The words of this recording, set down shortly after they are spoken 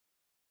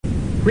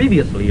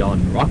Previously on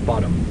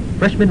Rockbottom,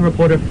 freshman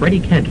reporter Freddie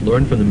Kent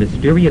learned from the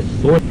mysterious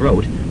sore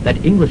throat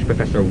that English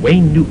professor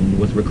Wayne Newton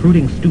was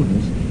recruiting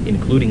students,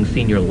 including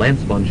senior Lance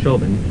von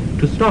Chauvin,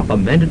 to stop a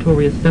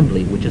mandatory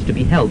assembly which is to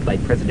be held by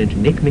President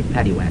Nick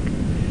McPaddywhack.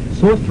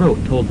 Sore Throat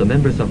told the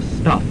members of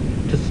Stuff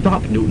to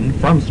stop Newton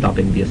from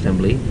stopping the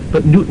assembly,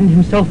 but Newton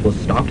himself was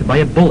stopped by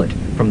a bullet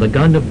from the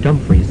gun of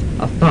Dumfries,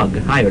 a thug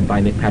hired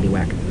by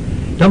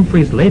McPaddywhack.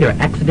 Dumfries later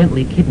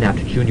accidentally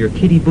kidnapped Junior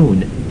Kitty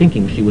Boone,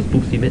 thinking she was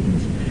Boopsie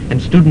Mittens,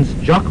 and students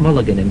Jock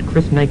Mulligan and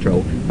Chris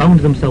Nitro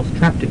found themselves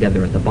trapped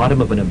together at the bottom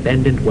of an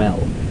abandoned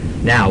well.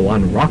 Now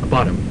on Rock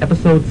Bottom,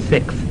 Episode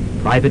 6,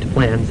 Private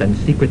Plans and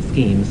Secret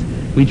Schemes,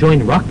 we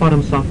join Rock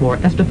Bottom sophomore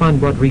Esteban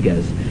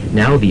Rodriguez,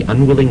 now the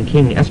unwilling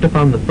King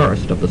Esteban I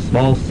of the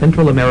small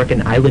Central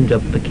American island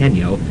of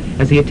Pequeño,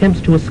 as he attempts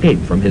to escape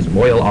from his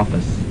royal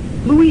office.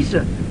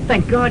 Luisa,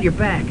 thank God you're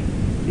back.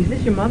 Is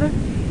this your mother?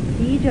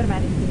 Sí, Your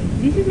Majesty.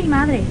 This is mi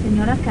madre,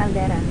 Senora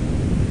Caldera.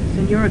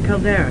 Senora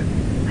Caldera,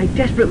 I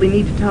desperately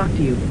need to talk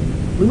to you.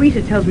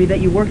 Luisa tells me that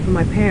you worked for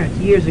my parents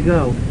years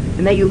ago,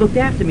 and that you looked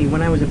after me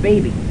when I was a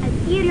baby.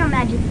 Así, Your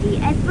Majesty,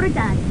 es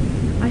verdad.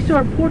 I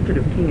saw a portrait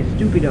of King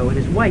Estupido and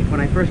his wife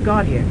when I first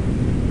got here.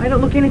 I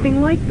don't look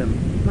anything like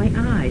them. My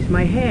eyes,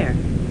 my hair,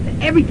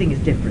 everything is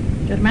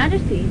different. Your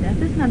Majesty, that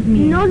does not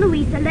mean... No,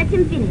 Luisa, let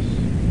him finish.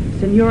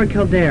 Senora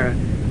Caldera,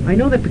 I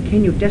know that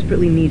Pequeño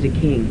desperately needs a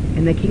king,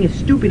 and that King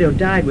Estupido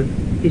died with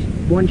his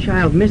one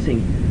child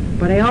missing.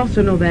 But I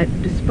also know that,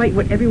 despite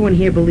what everyone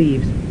here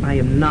believes, I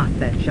am not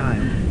that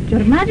child.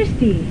 Your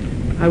Majesty!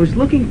 I was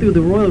looking through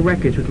the royal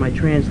records with my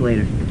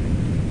translator.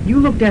 You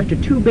looked after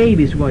 2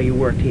 babies while you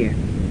worked here,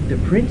 the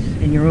prince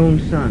and your own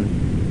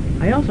son.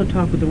 I also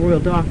talked with the royal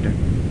doctor.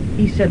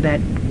 He said that,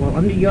 while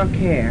under your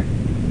care,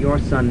 your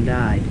son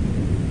died.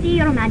 See,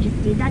 Your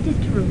Majesty, that is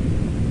true.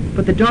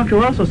 But the doctor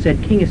also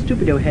said King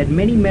Estupido had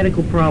many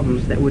medical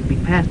problems that would be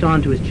passed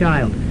on to his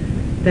child,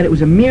 that it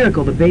was a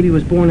miracle the baby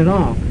was born at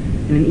all,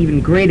 and an even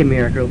greater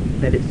miracle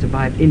that it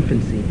survived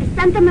infancy.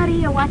 Santa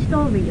Maria watched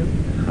over you.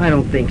 I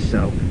don't think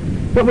so.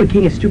 What would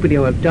King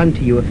Estupido have done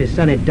to you if his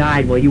son had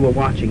died while you were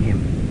watching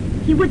him?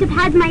 He would have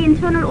had my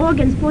internal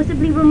organs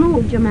forcibly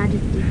removed, Your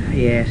Majesty.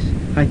 Yes,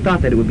 I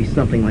thought that it would be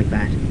something like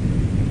that.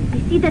 I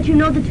see that you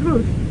know the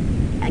truth.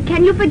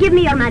 Can you forgive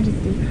me, Your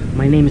Majesty?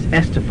 My name is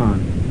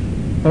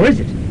Esteban. Or is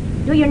it?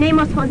 No, your name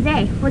was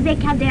Jose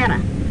Caldera.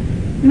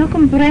 No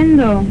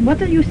comprendo.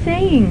 What are you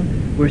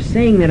saying? We're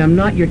saying that I'm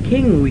not your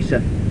king,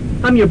 Luisa.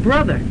 I'm your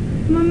brother.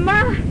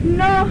 Mama,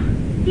 no.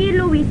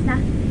 Dear Luisa,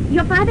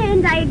 your father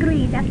and I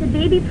agreed after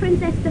baby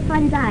Princess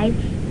Stefan died,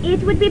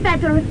 it would be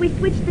better if we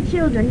switched the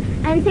children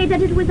and say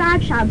that it was our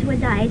child who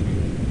had died.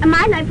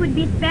 My life would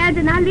be spared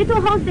and our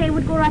little Jose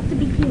would grow up to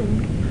be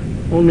king.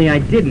 Only I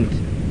didn't.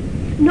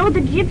 No,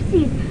 the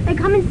gypsies. They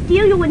come and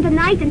steal you in the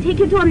night and take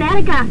you to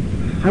America.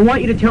 I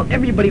want you to tell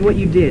everybody what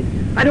you did.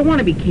 I don't want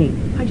to be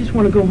king. I just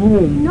want to go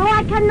home. No,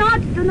 I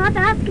cannot. Do not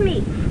ask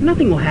me.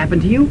 Nothing will happen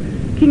to you.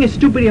 King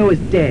Estupido is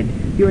dead.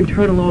 Your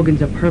internal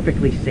organs are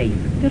perfectly safe.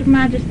 Your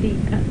Majesty,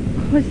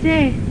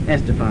 Jose.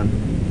 Esteban.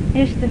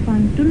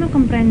 Esteban, tú no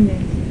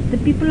comprendes. The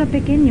people are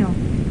Pequeño.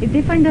 If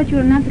they find out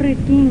you're not real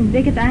king,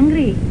 they get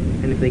angry.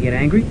 And if they get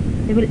angry?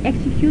 They will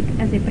execute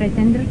as a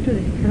pretender to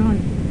the throne.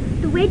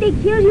 The way they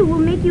kill you will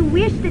make you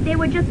wish that they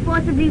were just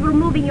forcibly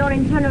removing your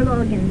internal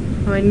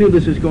organs. I knew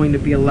this was going to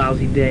be a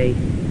lousy day.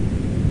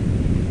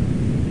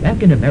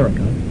 Back in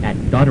America, at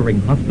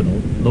Doddering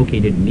Hospital,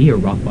 located near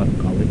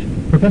Rockbottom College,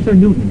 Professor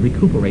Newton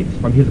recuperates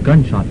from his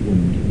gunshot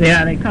wound.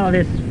 Yeah, they call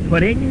this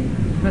pudding.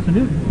 Professor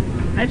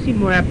Newton? I've seen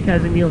more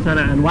appetizing meals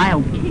on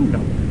Wild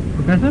Kingdom.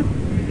 Professor?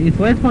 It's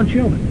Lance von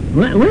Chauvin.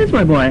 Where's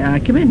my boy?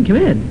 Come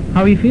in.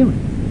 How are you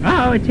feeling?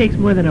 Oh, it takes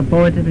more than a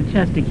bullet to the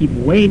chest to keep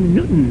Wayne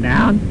Newton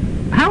down.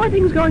 How are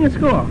things going at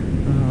school?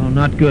 Oh,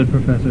 not good,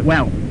 Professor.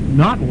 Well.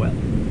 Not well.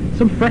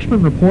 Some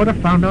freshman reporter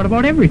found out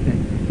about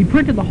everything. He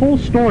printed the whole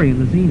story in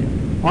the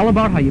Zenith. All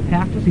about how you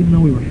passed us even though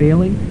we were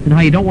failing, and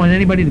how you don't want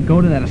anybody to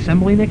go to that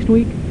assembly next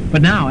week.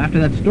 But now, after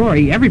that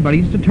story,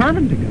 everybody's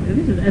determined to go.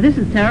 This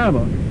is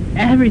terrible.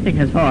 Everything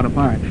has fallen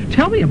apart.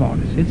 Tell me about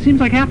it. It seems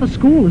like half the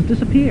school has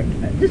disappeared.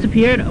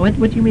 Disappeared? What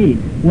do you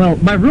mean? Well,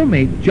 my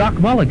roommate, Jock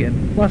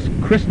Mulligan, plus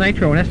Chris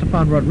Nitro and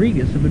Esteban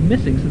Rodriguez have been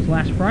missing since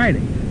last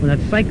Friday, when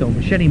that psycho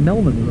Machete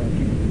Melvin was on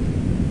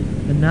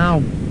campus. And now,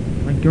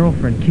 my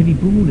girlfriend, Kitty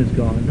Boone, is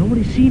gone.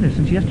 Nobody's seen her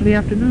since yesterday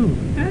afternoon.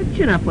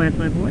 Chin up, Lance,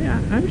 my boy.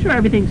 I'm sure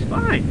everything's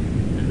fine.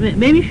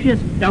 Maybe she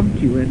just dumped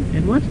you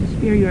and wants to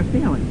spare your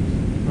feelings.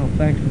 Oh,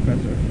 thanks,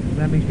 Professor.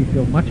 That makes me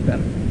feel much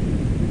better.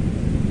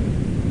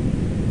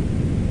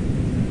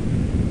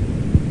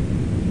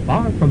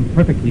 Far from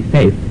perfectly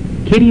safe,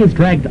 Kitty is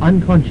dragged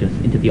unconscious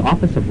into the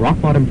office of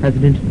Rockbottom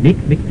President Nick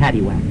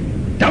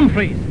McPaddywhack.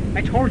 Dumfries!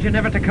 I told you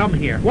never to come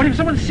here. What if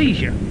someone sees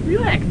you?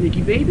 Relax,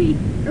 Nicky, baby.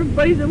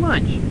 Everybody's at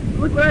lunch.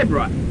 Look what I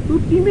brought.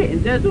 Boopsy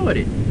mittens, as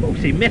ordered.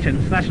 Boopsy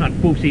Mittens? That's not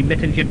Boopsy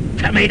Mittens, you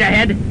tomato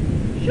head!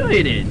 Sure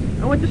it is.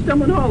 I went to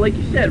Stumbling Hall, like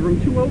you said,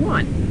 room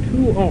 201.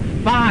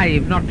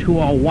 205, not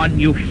 201,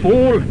 you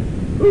fool!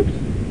 Oops.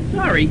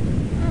 Sorry.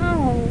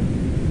 Oh,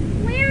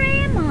 where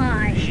am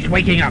I? Shh,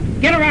 waking up.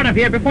 Get her out of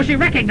here before she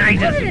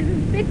recognizes. Wait a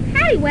minute, Big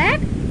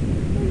Paddywhack.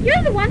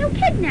 You're the one who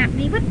kidnapped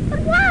me, but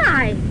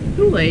why?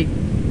 Too late.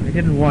 I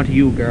didn't want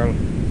you, girl.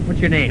 What's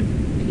your name?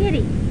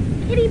 Kitty.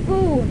 Kitty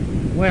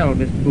Boone. Well,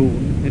 Miss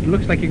Boone, it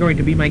looks like you're going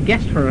to be my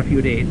guest for a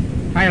few days.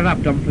 Tie her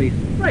up, Dumfries.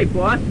 Right,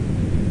 boss.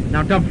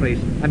 Now, Dumfries,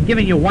 I'm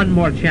giving you one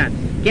more chance.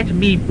 Get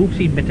me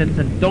Boopsy Mittens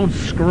and don't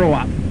screw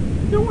up.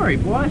 Don't worry,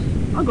 boss.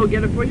 I'll go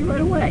get it for you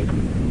right away.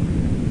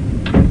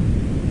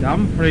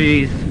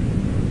 Dumfries.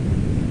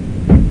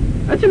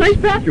 That's a nice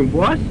bathroom,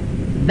 boss.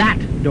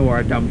 That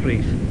door,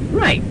 Dumfries.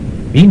 Right.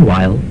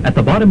 Meanwhile, at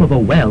the bottom of a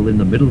well in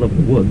the middle of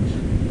the woods,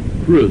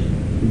 Chris,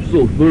 I'm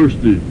so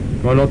thirsty.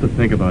 Try not to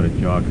think about it,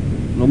 Jock.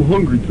 And I'm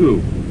hungry,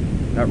 too.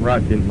 That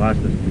rat didn't last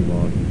us too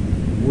long.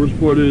 The worst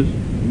part is,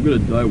 I'm gonna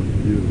die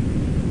with you.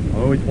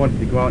 I always wanted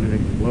to go out in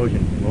an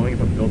explosion, blowing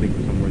up a building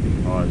for some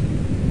worthy cause.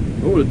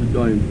 I wanted to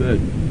die in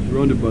bed,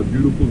 surrounded by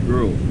beautiful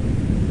girls.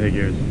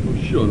 Figures. Oh,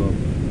 shut up.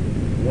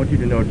 I want you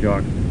to know,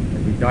 Jock,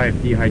 if we die of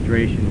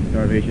dehydration and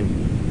starvation,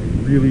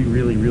 I really,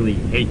 really, really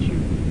hate you.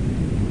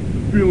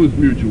 The feeling's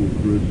mutual,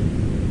 Chris.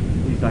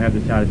 At least I have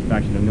the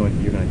satisfaction of knowing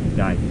that you're gonna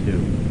die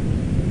too.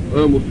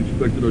 I almost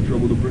expected our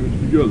trouble to bring us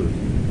together.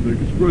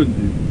 Make us friends,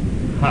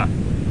 even. Ha!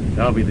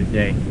 That'll be the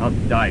day. I'll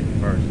die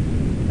first.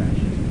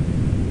 Fascist.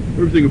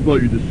 Everything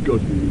about you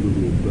disgusts me, you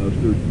little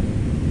bastard.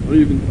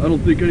 I don't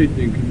think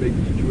anything can make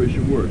the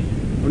situation worse.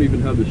 I don't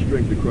even have the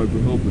strength to cry for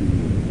help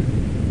anymore.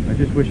 I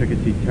just wish I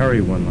could see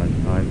Terry one last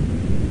time.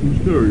 Who's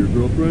Terry, your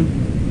girlfriend?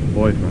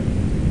 Boyfriend.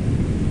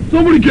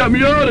 Somebody get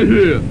me out of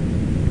here!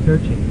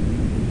 Searching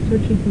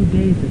through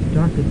days as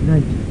dark as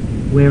night.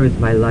 Where is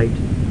my light?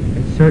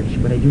 I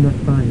search, but I do not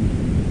find.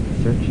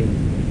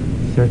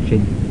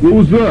 Searching. What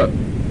was that?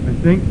 I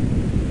think...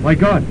 My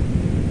God!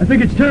 I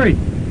think it's Terry!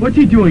 What's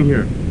he doing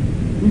here?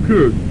 Who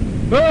cares?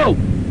 Help!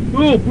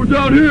 Help! We're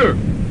down here! I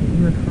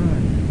hear a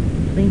cry.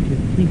 Plaintive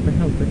plea for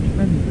help, a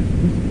tremulous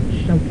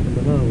whispered shout from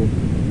below.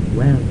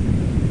 Well.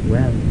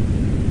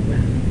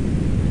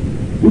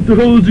 What the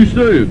hell is he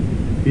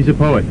saying? He's a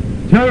poet.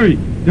 Terry!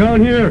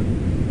 Down here!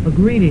 A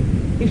greeting.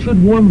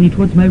 Issued warmly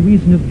towards my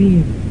reason of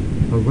being.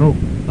 A rope,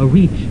 a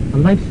reach, a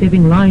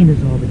life-saving line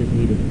is all that is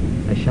needed.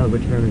 I shall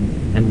return,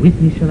 and with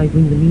me shall I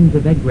bring the means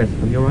of egress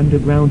from your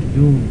underground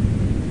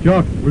doom.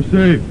 Jock, we're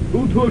safe.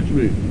 Don't touch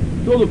me.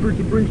 Tell the freak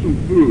to bring some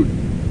food.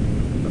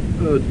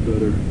 That's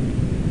better.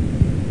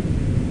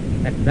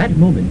 At that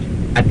moment,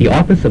 at the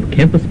office of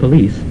campus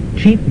police,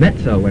 Chief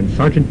Mezzo and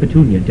Sergeant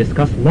Petunia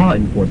discuss law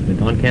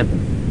enforcement on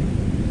campus.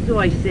 So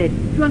I said,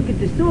 drunk and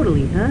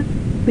disorderly, huh?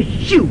 But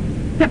shoo!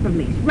 Pepper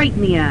mace right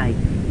in the eye.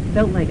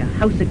 Felt like a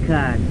house of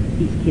cards,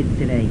 these kids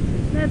today.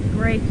 That's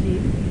great,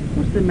 Chief.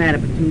 What's the matter,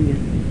 Petunia?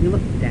 You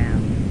look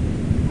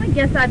down. I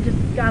guess I've just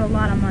got a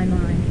lot on my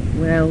mind.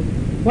 Well,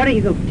 why don't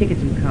you go ticket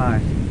some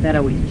cars? That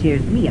always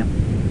cheers me up.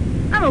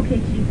 I'm okay,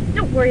 Chief.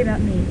 Don't worry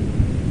about me.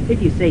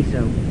 If you say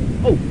so.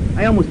 Oh,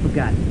 I almost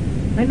forgot.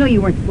 I know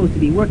you weren't supposed to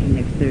be working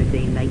next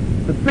Thursday night,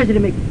 but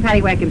President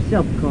McPaddywhack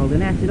himself called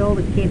and asked that all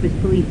the campus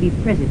police be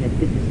present at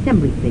this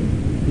assembly thing.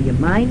 Do you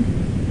mind?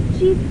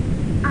 Chief,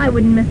 I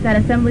wouldn't miss that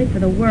assembly for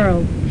the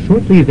world.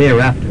 Shortly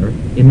thereafter,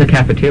 in the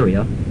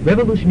cafeteria,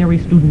 revolutionary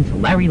students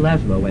Larry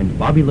Laszlo and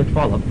Bobby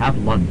Latrollope have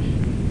lunch.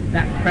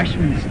 That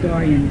freshman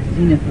story in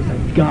Zenith was a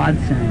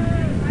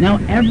godsend. Now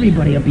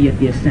everybody will be at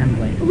the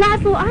assembly.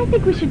 Laszlo, I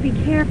think we should be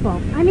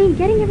careful. I mean,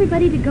 getting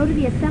everybody to go to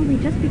the assembly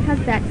just because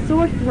that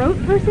sore throat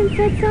person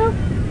said so?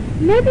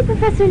 Maybe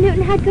Professor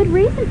Newton had good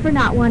reason for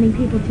not wanting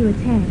people to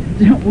attend.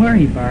 Don't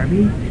worry,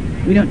 Barbie.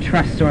 We don't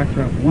trust Sore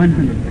Throat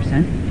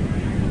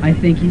 100%. I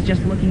think he's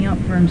just looking out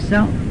for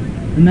himself.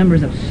 The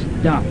members of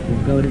Stuff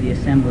will go to the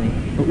assembly,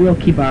 but we'll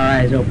keep our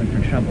eyes open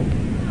for trouble.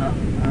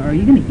 Are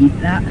you going to eat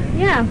that?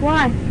 Yeah,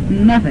 why?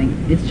 Nothing.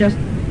 It's just...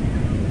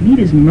 meat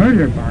is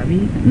murder,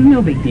 Barbie.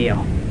 No big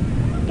deal.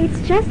 It's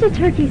just a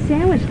turkey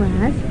sandwich,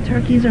 Laz.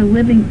 Turkeys are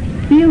living,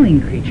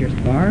 feeling creatures,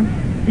 Barb.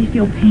 They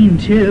feel pain,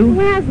 too.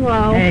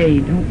 Laszlo. Hey,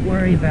 don't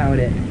worry about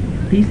it.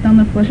 Feast on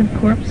the flesh of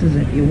corpses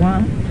if you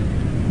want.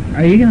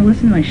 Are you going to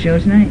listen to my show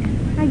tonight?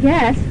 I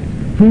guess.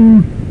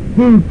 Food!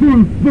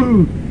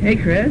 Hey,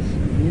 Chris.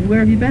 Where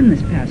have you been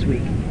this past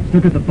week?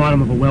 Stuck at the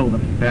bottom of a well with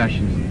a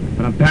fascist.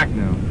 But I'm back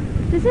now.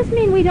 Does this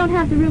mean we don't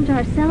have the room to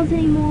ourselves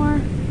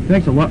anymore?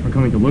 Thanks a lot for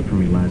coming to look for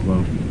me,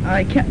 Laszlo.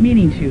 I kept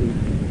meaning to.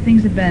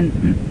 Things have been...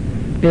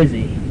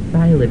 busy.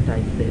 Silent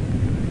I sit,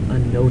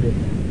 unnoticed,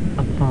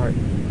 apart,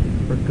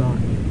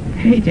 forgotten.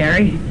 Hey,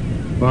 Terry.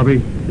 Barbie,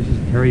 this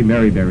is Terry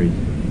Maryberries.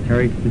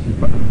 Terry, this is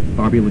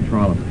Barbie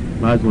Latrollope,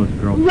 Laszlo's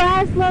girl.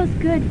 Laszlo's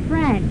good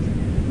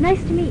friend.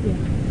 Nice to meet you.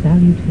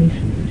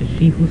 Salutations to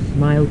she whose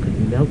smile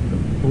could melt the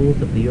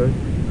poles of the earth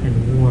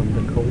and warm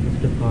the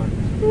coldest of hearts.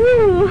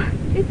 Ooh,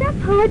 is that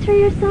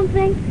poetry or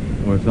something?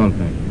 Or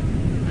something.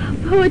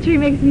 Poetry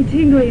makes me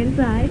tingly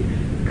inside.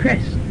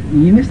 Chris,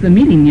 you missed the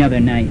meeting the other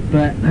night,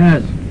 but...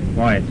 Laz,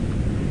 quiet.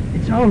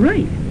 It's all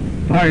right.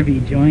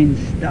 Barbie joins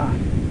Stuff.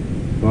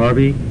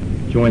 Barbie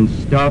joins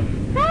Stuff.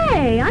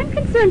 Hey, I'm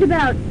concerned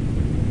about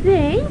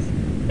things,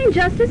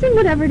 injustice, and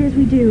whatever it is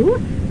we do.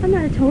 I'm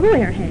not a total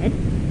airhead.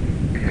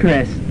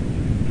 Chris,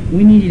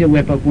 we need you to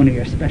whip up one of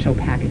your special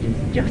packages,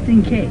 just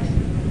in case.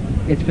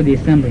 It's for the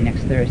assembly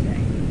next Thursday.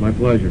 My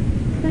pleasure.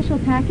 Special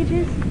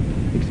packages?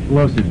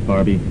 Explosives,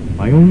 Barbie.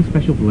 My own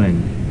special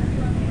blend.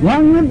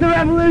 Long live the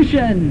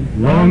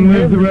revolution! Long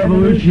live the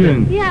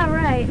revolution! Yeah,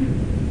 right.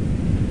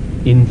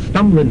 In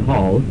Stumblin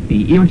Hall,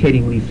 the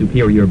irritatingly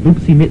superior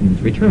Boopsie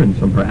Mittens returns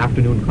from her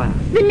afternoon class.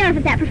 The nerve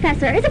of that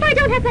professor, as if I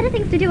don't have better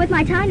things to do with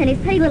my time than his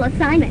petty little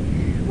assignment.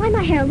 Why,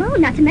 my hair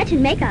alone, not to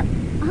mention makeup.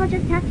 I'll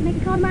just have to make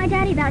a call to my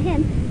daddy about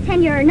him.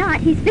 Tenure or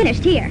not, he's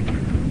finished here.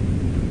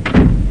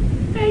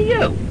 Hey,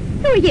 you!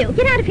 Who are you?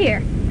 Get out of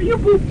here. Are you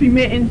Boopsie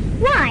Mittens?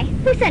 Why?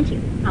 Who sent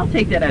you? I'll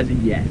take that as a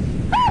yes.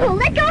 Oh,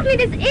 let go of me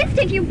this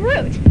instant, you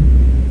brute!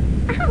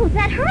 Ow,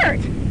 that hurt!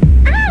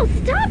 Ow,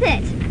 stop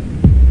it!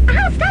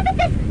 Ow, stop it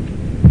this...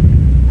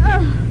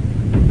 Ugh.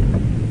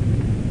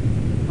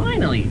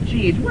 Finally,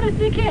 geez, what a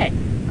dickhead.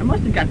 I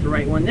must have got the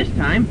right one this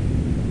time.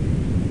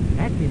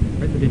 Back in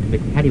President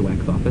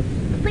McPattywack's office,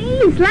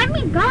 Please, let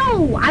me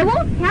go. I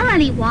won't tell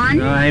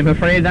anyone. I'm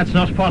afraid that's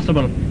not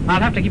possible.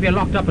 I'll have to keep you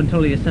locked up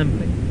until the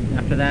assembly.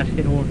 After that,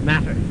 it won't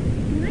matter.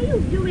 Why are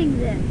you doing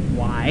this?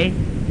 Why?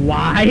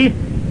 Why?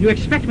 You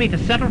expect me to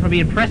settle for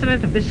being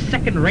president of this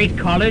second-rate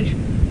college?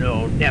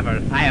 No, never.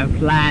 I have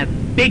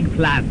plans, big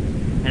plans.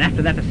 And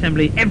after that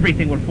assembly,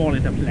 everything will fall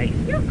into place.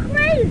 You're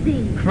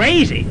crazy.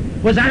 Crazy?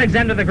 Was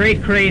Alexander the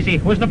Great crazy?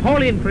 Was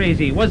Napoleon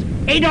crazy? Was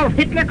Adolf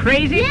Hitler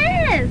crazy?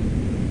 Yes.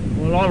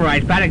 Well, all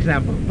right, bad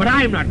example. But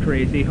I'm not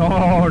crazy.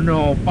 Oh,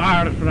 no,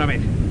 far from it.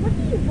 What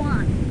do you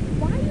want?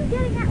 Why are you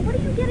getting out? What are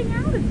you getting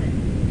out of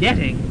it?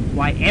 Getting?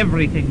 Why,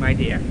 everything, my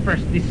dear.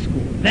 First this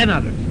school, then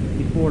others.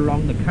 Before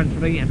long, the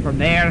country, and from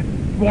there...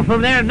 Well,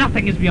 from there,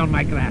 nothing is beyond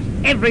my grasp.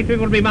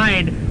 Everything will be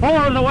mine.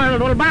 All the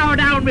world will bow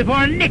down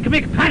before Nick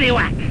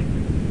McPattywack.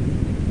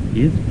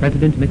 is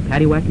President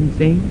McPattywack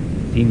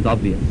insane? Seems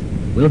obvious.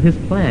 Will his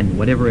plan,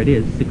 whatever it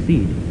is,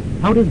 succeed?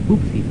 How does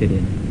Boopsie fit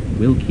in?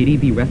 Will Kitty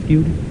be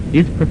rescued?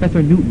 Is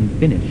Professor Newton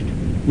finished?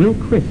 Will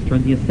Chris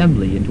turn the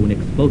assembly into an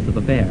explosive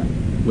affair?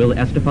 Will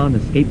Estefan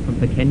escape from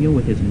Pequeño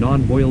with his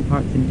non-royal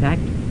parts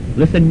intact?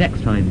 Listen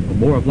next time for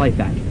more of life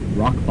at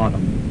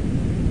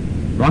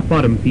Rockbottom.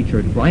 Rockbottom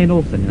featured Brian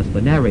Olsen as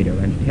the narrator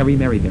and Terry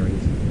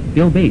Merryberries,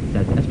 Bill Bates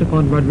as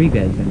Estefan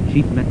Rodriguez and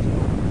Chief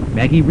Metzler,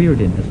 Maggie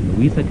Riordan as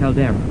Luisa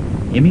Caldera,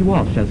 Amy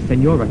Walsh as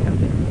Senora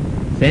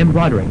Caldera, Sam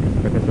Broderick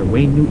as Professor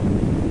Wayne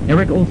Newton,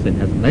 Eric Olsen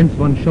as Lance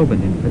von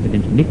Chauvin and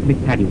President Nick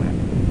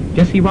McPattywack,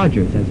 Jesse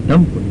Rogers as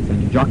Dumfries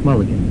and Jock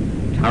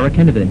Mulligan, Tara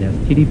Kenavan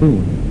as Kitty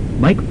Boone,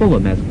 Mike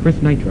Fulham as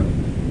Chris Nitro,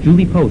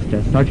 Julie Post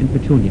as Sergeant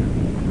Petunia,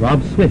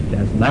 Rob Swift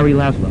as Larry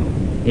Laszlo,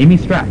 Amy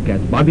Strack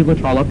as Bobby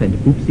LaTrollop and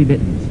Boopsie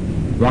Mittens.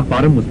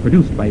 Rockbottom was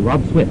produced by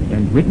Rob Swift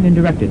and written and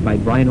directed by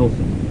Brian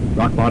Olsen.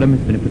 Rockbottom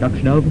has been a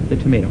production of The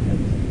Tomato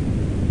Heads.